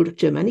 it's an old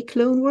Germanic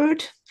loan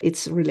word.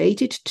 It's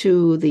related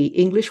to the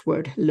English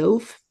word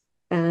loaf,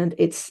 and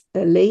it's a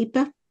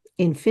leipä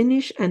in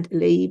Finnish and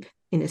leib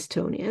in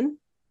Estonian.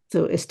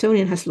 So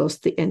Estonian has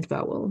lost the end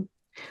vowel.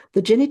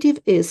 The genitive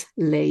is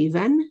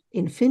leivän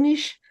in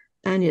Finnish,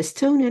 and in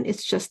Estonian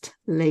it's just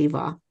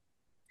leiva.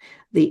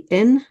 The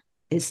N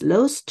is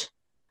lost,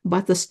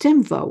 but the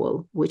stem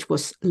vowel, which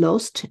was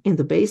lost in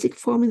the basic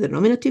form, in the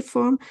nominative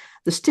form,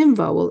 the stem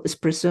vowel is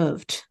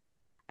preserved.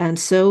 And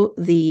so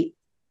the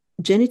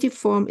genitive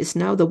form is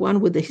now the one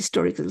with the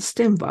historical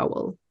stem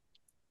vowel.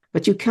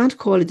 But you can't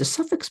call it a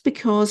suffix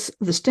because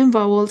the stem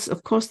vowels,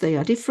 of course, they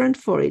are different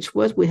for each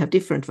word. We have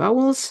different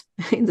vowels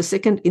in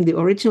the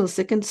original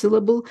second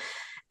syllable.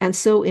 And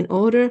so in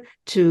order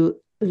to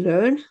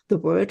learn the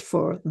word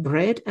for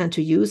bread and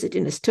to use it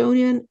in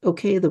Estonian,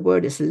 okay, the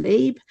word is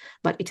leib,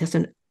 but it has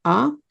an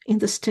a in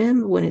the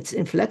stem when it's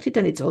inflected,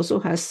 and it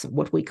also has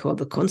what we call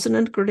the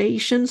consonant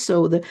gradation.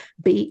 So the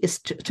B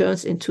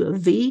turns into a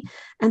V,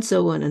 and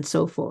so on and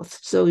so forth.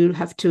 So you'll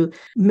have to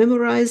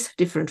memorize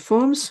different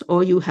forms,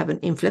 or you have an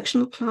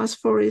inflectional class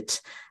for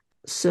it.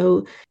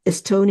 So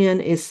Estonian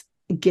is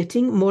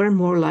getting more and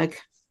more like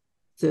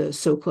the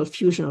so-called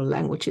fusional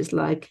languages,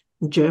 like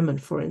German,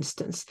 for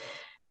instance.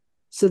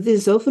 So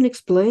this is often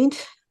explained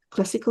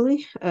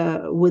classically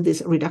with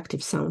these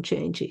reductive sound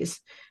changes.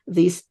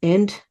 These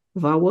end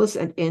vowels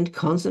and end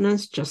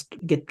consonants just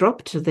get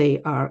dropped.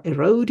 They are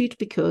eroded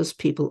because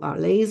people are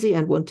lazy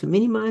and want to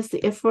minimize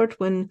the effort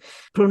when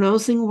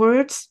pronouncing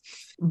words.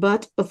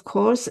 But of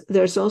course,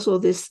 there's also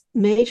this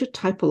major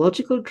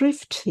typological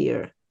drift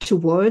here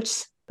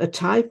towards a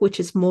type which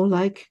is more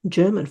like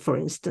German, for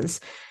instance.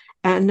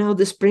 And now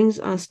this brings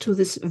us to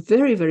this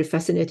very, very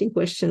fascinating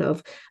question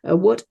of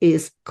what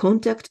is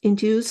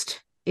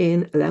contact-induced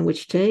in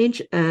language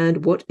change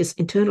and what is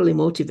internally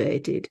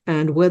motivated,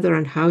 and whether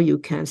and how you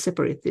can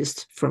separate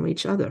this from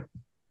each other.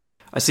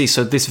 I see.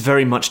 So this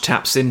very much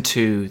taps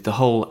into the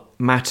whole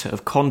matter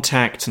of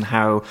contact and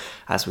how,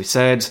 as we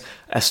said,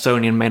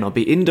 Estonian may not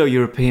be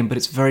Indo-European, but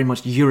it's very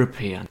much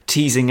European.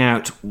 Teasing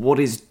out what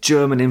is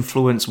German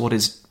influence, what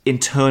is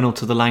internal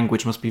to the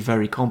language must be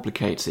very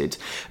complicated.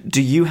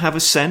 Do you have a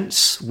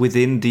sense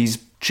within these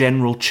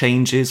general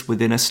changes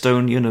within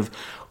Estonian of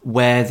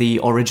where the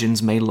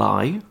origins may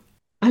lie?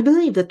 I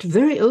believe that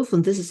very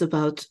often this is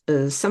about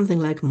something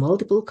like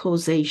multiple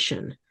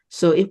causation.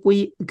 So if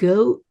we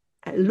go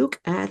look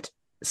at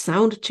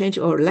sound change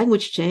or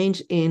language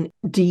change in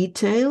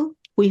detail,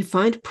 we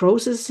find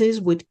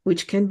processes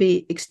which can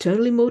be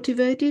externally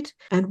motivated,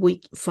 and we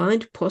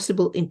find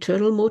possible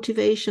internal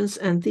motivations,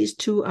 and these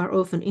two are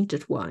often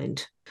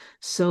intertwined.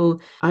 So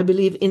I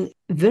believe in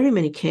very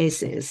many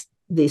cases,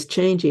 these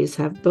changes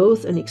have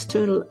both an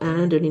external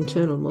and an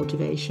internal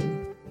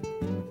motivation.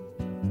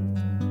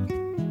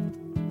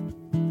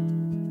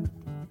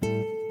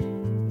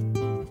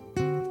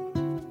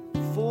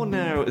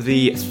 Now,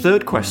 the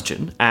third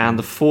question and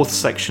the fourth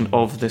section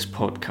of this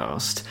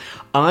podcast,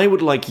 I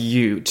would like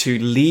you to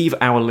leave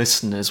our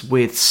listeners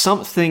with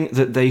something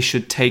that they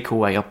should take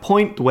away, a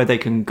point where they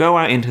can go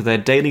out into their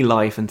daily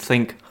life and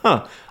think,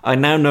 I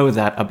now know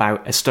that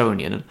about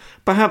Estonian, and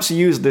perhaps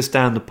use this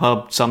down the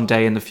pub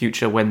someday in the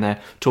future when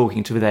they're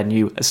talking to their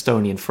new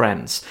Estonian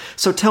friends.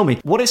 So tell me,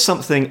 what is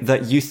something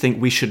that you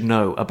think we should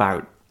know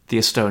about the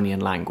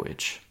Estonian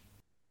language?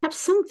 Have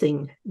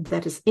something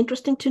that is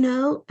interesting to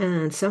know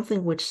and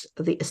something which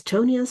the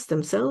Estonians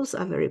themselves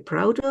are very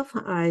proud of.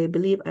 I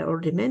believe I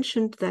already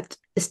mentioned that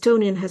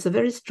Estonian has a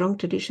very strong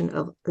tradition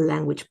of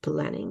language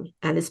planning,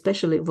 and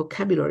especially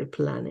vocabulary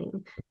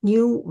planning.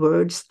 New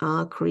words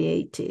are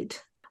created.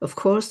 Of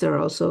course, there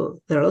are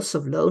lots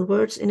of loan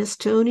words in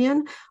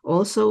Estonian.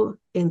 Also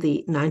in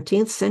the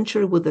 19th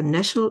century, with the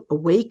national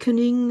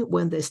awakening,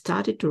 when they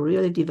started to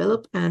really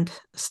develop and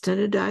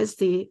standardize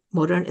the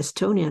modern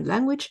Estonian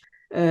language,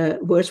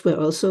 words were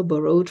also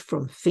borrowed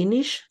from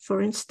Finnish,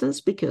 for instance,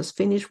 because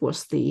Finnish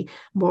was the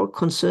more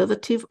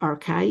conservative,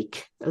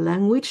 archaic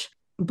language.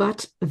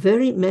 But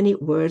very many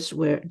words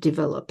were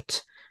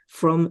developed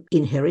from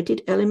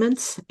inherited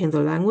elements in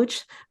the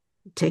language,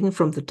 taken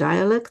from the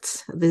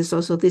dialects. These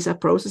are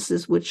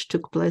processes which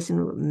took place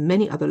in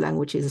many other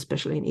languages,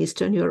 especially in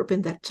Eastern Europe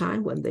in that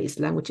time when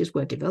these languages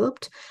were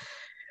developed.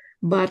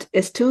 But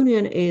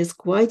Estonian is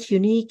quite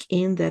unique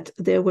in that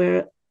there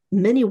were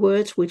many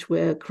words which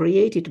were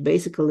created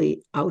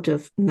basically out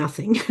of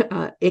nothing,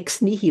 ex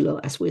nihilo,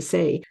 as we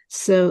say.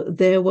 So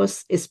there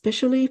was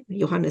especially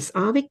Johannes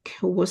Aavik,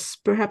 who was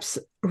perhaps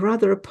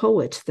rather a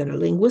poet than a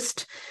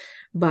linguist,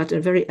 but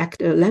a very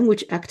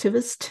language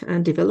activist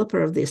and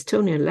developer of the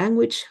Estonian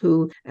language,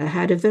 who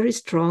had a very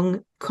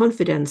strong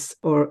confidence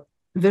or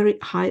very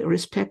high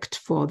respect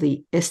for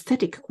the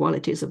aesthetic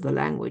qualities of the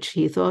language.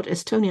 He thought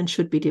Estonian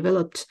should be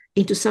developed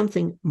into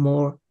something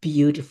more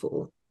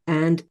beautiful.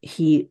 And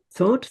he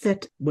thought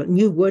that when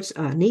new words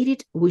are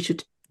needed, we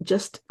should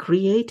just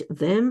create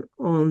them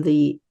on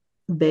the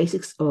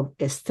basics of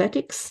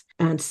aesthetics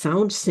and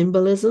sound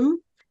symbolism.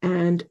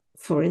 And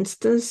for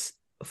instance,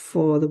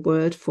 for the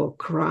word for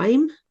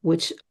crime,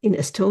 which in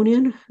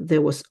Estonian,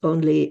 there was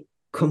only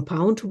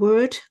compound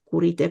word,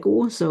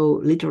 kuritegu,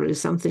 so literally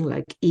something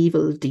like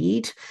evil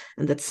deed,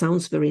 and that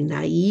sounds very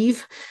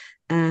naive.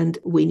 And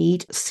we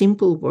need a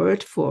simple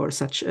word for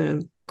such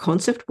a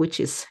concept, which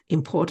is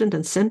important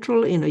and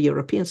central in a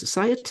European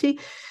society,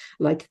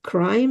 like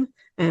crime.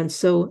 And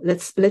so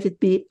let's let it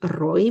be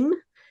roim.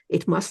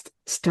 It must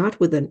start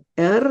with an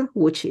R,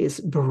 which is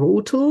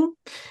brutal,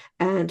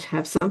 and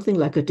have something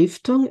like a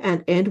diphthong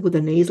and end with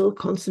a nasal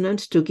consonant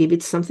to give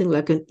it something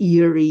like an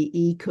eerie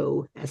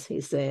echo, as he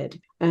said.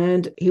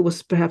 And he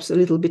was perhaps a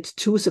little bit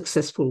too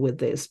successful with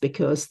this,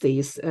 because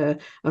this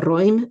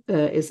roim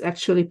is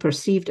actually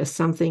perceived as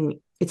something,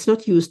 it's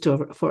not used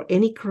for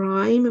any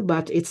crime,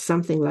 but it's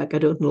something like, I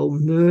don't know,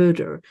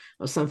 murder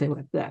or something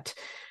like that.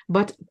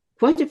 But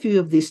quite a few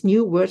of these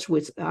new words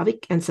which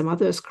Avik and some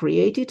others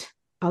created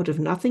out of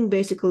nothing,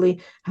 basically,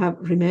 have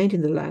remained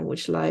in the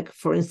language, like,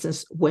 for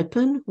instance,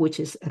 weapon, which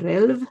is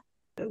relv.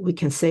 We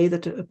can say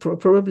that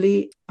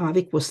probably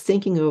Avik was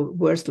thinking of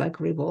words like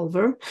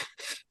revolver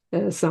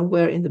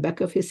somewhere in the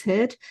back of his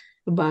head.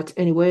 But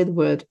anyway, the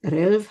word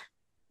relv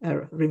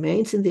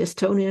remains in the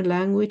Estonian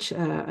language.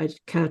 I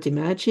cannot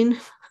imagine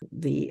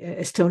the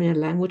Estonian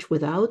language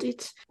without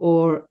it.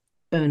 Or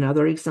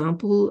another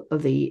example,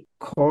 the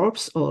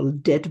corpse or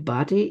dead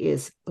body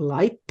is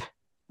Leib,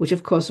 which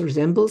of course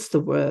resembles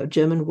the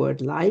German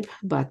word Leib,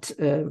 but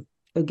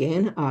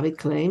again, Avik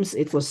claims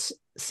it was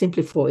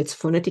simply for its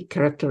phonetic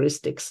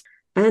characteristics.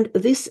 And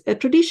this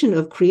tradition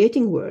of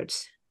creating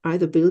words,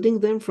 either building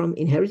them from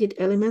inherited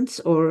elements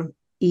or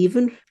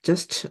even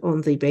just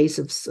on the base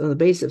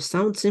of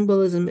sound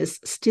symbolism, is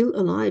still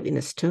alive in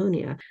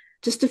Estonia.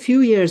 Just a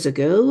few years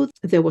ago,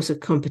 there was a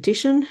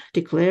competition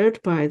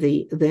declared by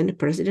the then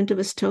president of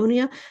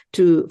Estonia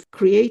to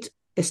create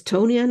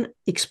Estonian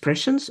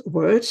expressions,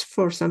 words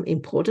for some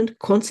important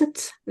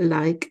concepts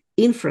like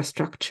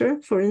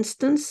infrastructure, for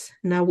instance.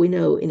 Now we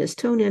know in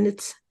Estonian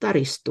it's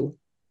taristu.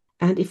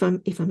 And if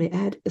I may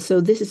add, so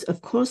this is,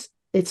 of course,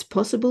 it's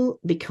possible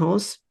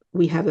because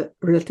we have a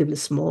relatively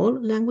small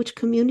language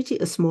community,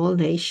 a small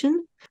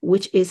nation,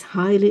 which is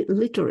highly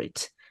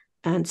literate.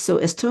 And so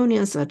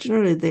Estonians are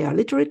generally, they are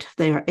literate,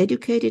 they are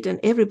educated,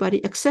 and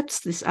everybody accepts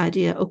this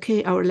idea,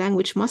 okay, our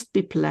language must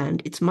be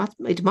planned, it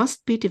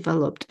must be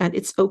developed, and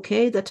it's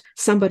okay that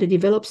somebody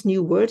develops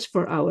new words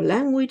for our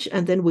language,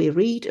 and then we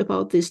read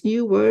about these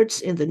new words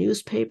in the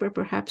newspaper,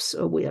 perhaps,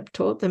 or we have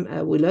taught them,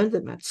 we learned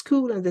them at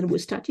school, and then we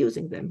start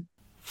using them.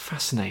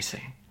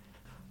 Fascinating.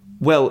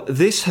 Well,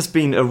 this has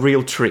been a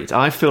real treat.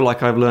 I feel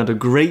like I've learned a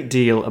great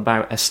deal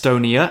about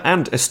Estonia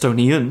and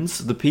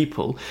Estonians, the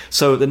people.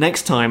 So the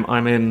next time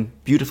I'm in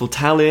beautiful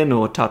Tallinn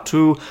or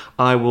Tartu,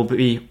 I will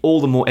be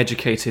all the more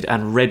educated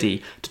and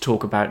ready to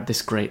talk about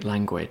this great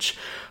language.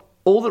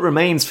 All that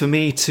remains for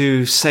me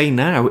to say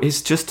now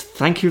is just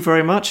thank you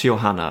very much,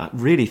 Johanna.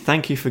 Really,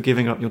 thank you for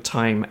giving up your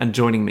time and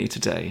joining me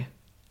today.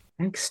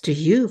 Thanks to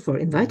you for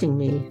inviting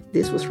me.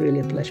 This was really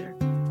a pleasure.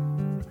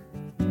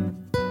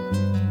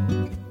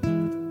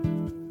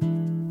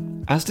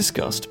 As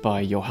discussed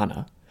by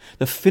Johanna,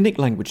 the Finnic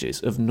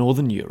languages of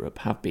Northern Europe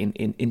have been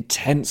in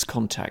intense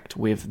contact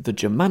with the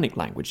Germanic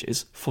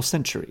languages for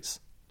centuries.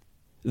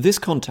 This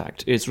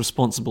contact is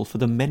responsible for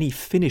the many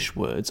Finnish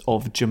words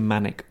of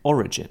Germanic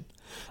origin,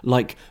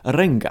 like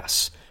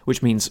rengas,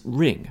 which means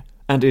ring,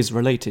 and is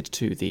related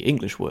to the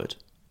English word.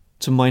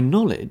 To my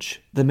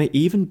knowledge, there may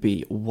even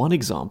be one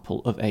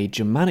example of a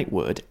Germanic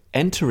word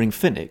entering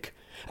Finnic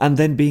and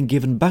then being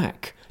given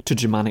back to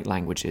Germanic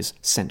languages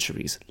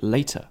centuries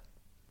later.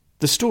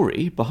 The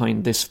story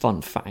behind this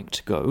fun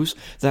fact goes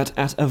that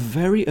at a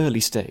very early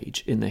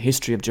stage in the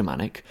history of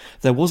Germanic,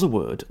 there was a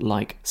word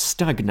like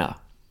stagna,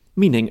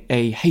 meaning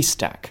a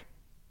haystack.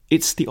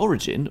 It's the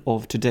origin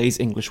of today's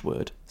English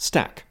word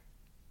stack.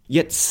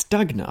 Yet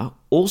stagna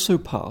also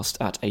passed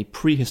at a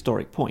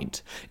prehistoric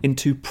point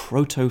into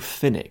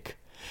Proto-Finnic,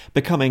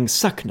 becoming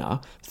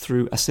sakna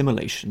through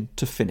assimilation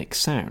to Finnic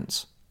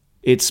sounds.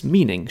 Its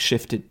meaning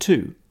shifted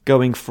too,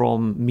 going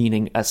from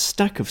meaning a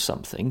stack of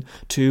something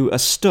to a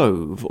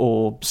stove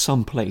or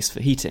some place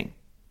for heating.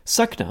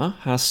 Sakna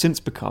has since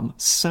become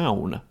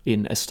saun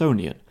in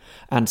Estonian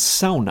and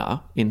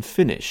sauna in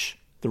Finnish,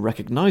 the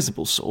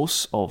recognizable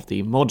source of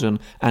the modern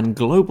and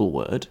global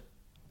word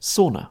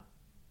sauna.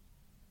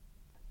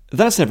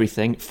 That's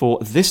everything for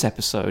this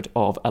episode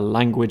of A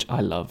Language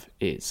I Love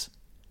Is.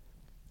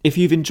 If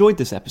you've enjoyed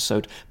this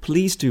episode,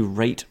 please do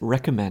rate,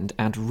 recommend,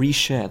 and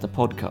reshare the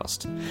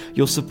podcast.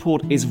 Your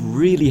support is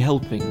really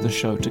helping the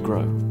show to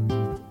grow.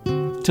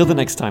 Till the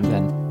next time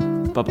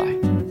then,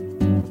 bye-bye.